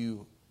 if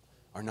you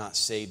are not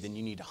saved, then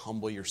you need to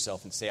humble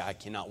yourself and say, I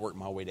cannot work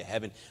my way to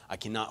heaven. I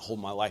cannot hold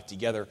my life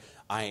together.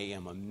 I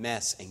am a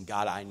mess, and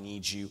God, I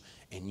need you.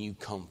 And you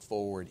come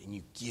forward and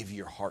you give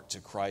your heart to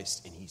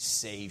Christ, and he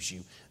saves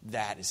you.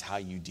 That is how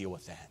you deal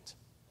with that.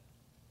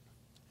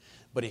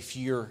 But if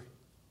you're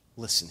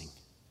listening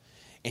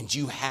and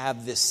you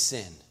have this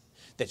sin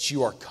that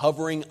you are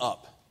covering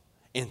up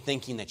and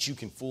thinking that you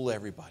can fool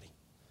everybody,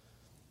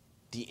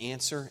 the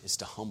answer is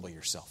to humble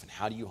yourself. And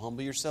how do you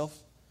humble yourself?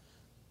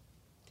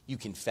 you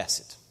confess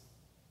it.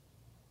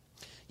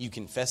 You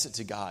confess it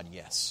to God,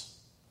 yes.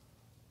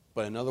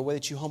 But another way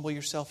that you humble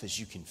yourself is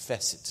you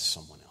confess it to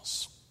someone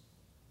else.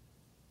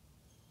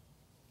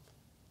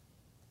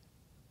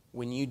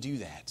 When you do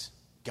that,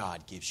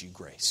 God gives you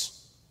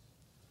grace.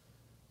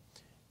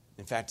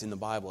 In fact, in the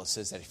Bible, it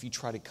says that if you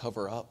try to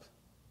cover up,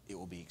 it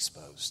will be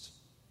exposed.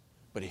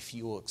 But if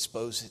you will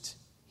expose it,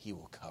 he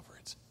will cover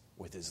it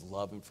with his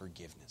love and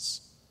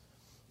forgiveness.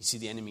 You see,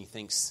 the enemy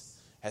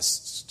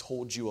has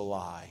told you a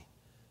lie,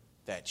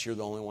 that you're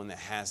the only one that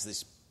has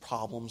these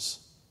problems,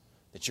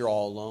 that you're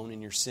all alone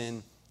in your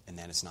sin, and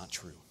that is not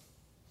true.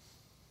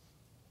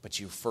 But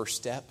your first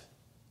step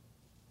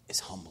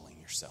is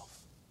humbling yourself.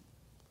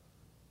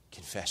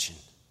 Confession,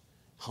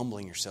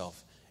 humbling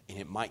yourself, and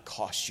it might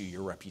cost you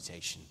your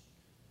reputation.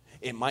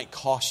 It might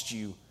cost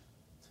you,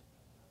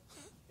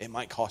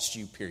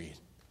 period.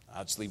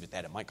 I'll just leave it at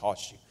that. It might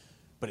cost you.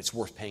 But it's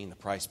worth paying the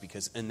price,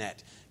 because in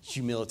that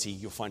humility,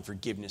 you'll find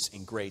forgiveness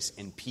and grace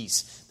and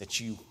peace that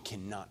you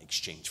cannot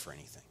exchange for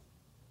anything.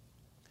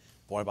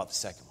 But what about the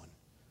second one?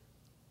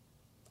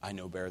 I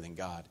know better than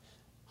God.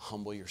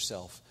 Humble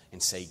yourself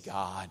and say,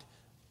 God,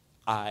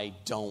 I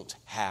don't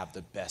have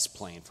the best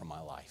plan for my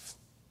life.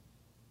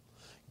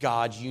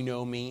 God, you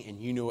know me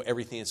and you know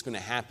everything that's going to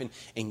happen.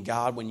 And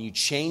God, when you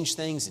change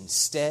things,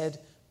 instead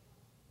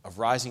of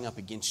rising up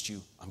against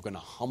you, I'm going to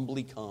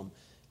humbly come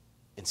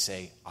and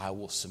say, I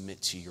will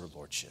submit to your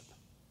lordship.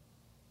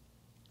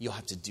 You'll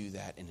have to do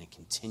that in a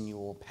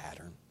continual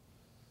pattern,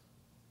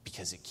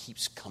 because it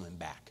keeps coming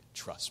back.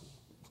 Trust me.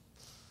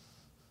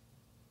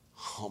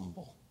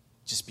 Humble.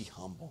 Just be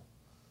humble.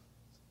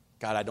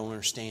 God, I don't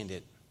understand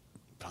it,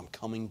 but I'm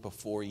coming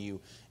before you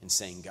and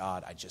saying,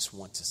 God, I just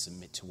want to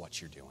submit to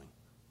what you're doing.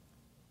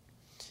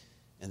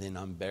 And then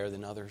I'm better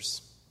than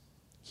others.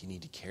 You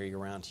need to carry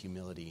around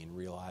humility and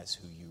realize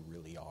who you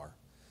really are.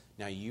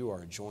 Now you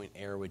are a joint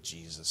heir with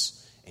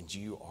Jesus, and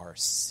you are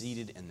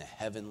seated in the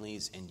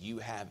heavenlies, and you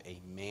have a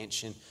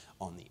mansion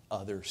on the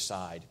other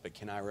side. But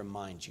can I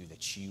remind you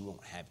that you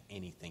won't have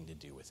anything to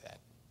do with that?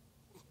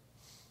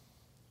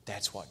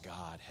 That's what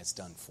God has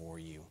done for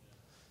you.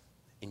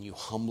 And you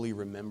humbly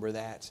remember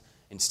that.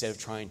 Instead of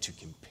trying to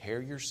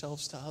compare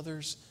yourselves to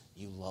others,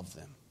 you love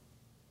them.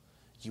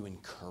 You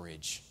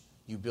encourage.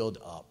 You build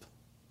up.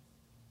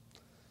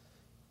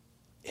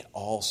 It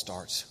all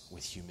starts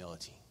with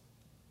humility.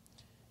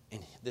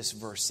 And this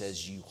verse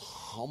says you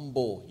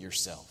humble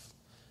yourself.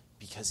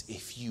 Because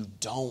if you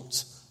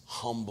don't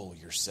humble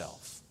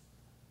yourself,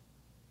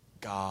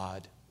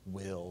 God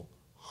will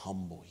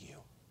humble you.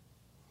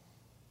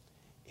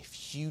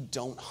 If you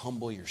don't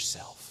humble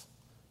yourself,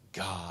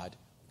 God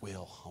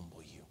will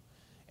humble you.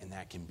 And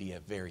that can be a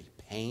very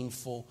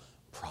painful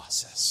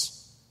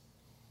process.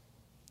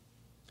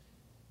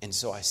 And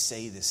so I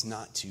say this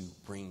not to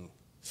bring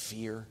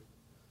fear,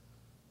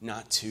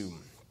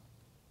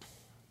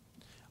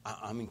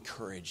 I'm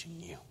encouraging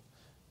you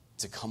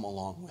to come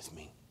along with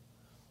me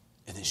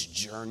in this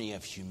journey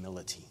of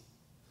humility,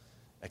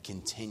 a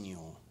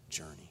continual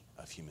journey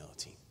of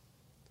humility.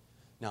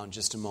 Now, in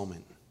just a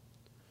moment,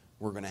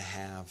 we're going to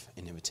have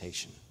an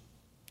invitation.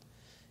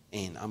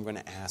 And I'm going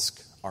to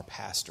ask our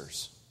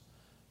pastors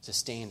to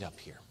stand up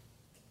here.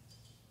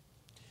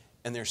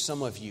 And there's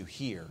some of you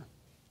here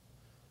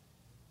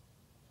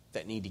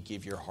that need to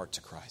give your heart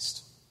to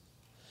Christ.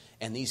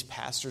 And these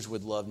pastors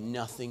would love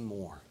nothing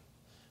more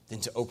than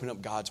to open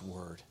up God's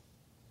Word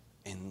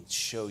and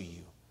show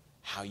you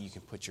how you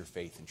can put your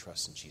faith and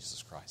trust in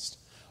Jesus Christ.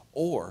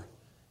 Or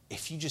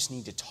if you just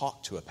need to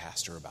talk to a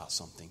pastor about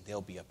something,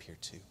 they'll be up here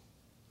too.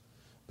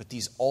 But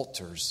these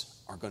altars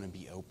are going to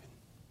be open.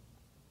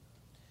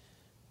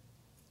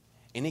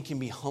 And it can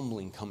be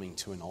humbling coming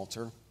to an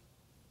altar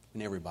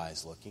when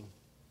everybody's looking.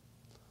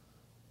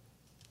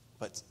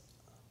 But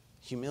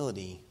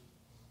humility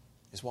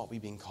is what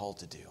we've been called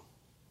to do.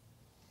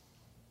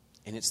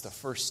 And it's the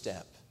first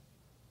step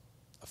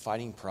of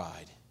fighting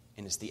pride,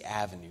 and it's the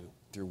avenue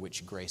through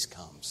which grace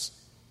comes.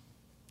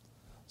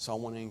 So I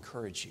want to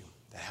encourage you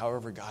that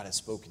however God has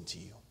spoken to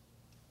you,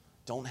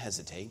 don't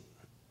hesitate.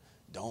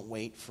 Don't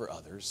wait for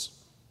others.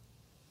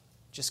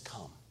 Just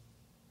come.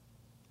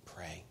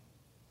 Pray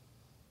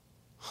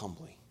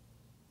humbly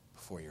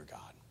before your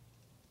God.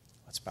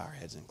 Let's bow our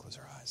heads and close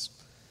our eyes.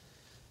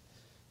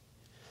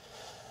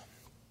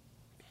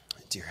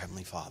 Dear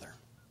Heavenly Father,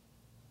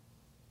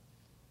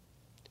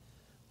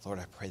 Lord,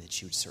 I pray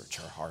that you would search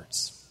our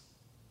hearts.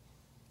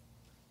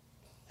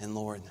 And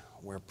Lord,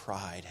 where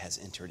pride has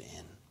entered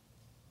in,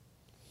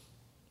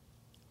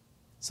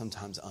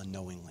 sometimes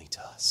unknowingly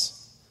to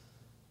us,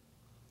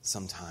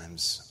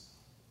 sometimes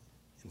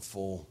in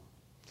full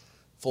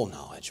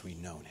knowledge, we've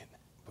known it,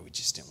 but we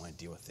just didn't want to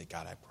deal with it.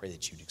 God, I pray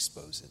that you'd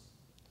expose it.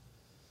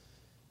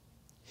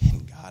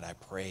 And God, I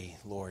pray,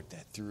 Lord,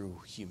 that through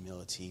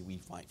humility we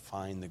might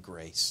find the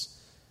grace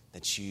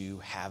that you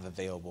have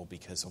available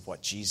because of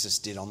what Jesus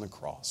did on the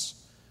cross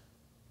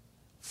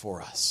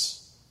for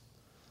us.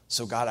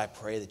 So God, I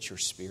pray that your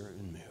Spirit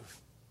would move.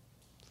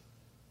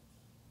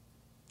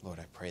 Lord,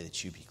 I pray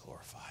that you be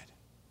glorified.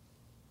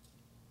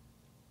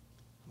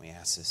 We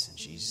ask this in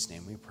Jesus'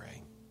 name we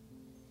pray.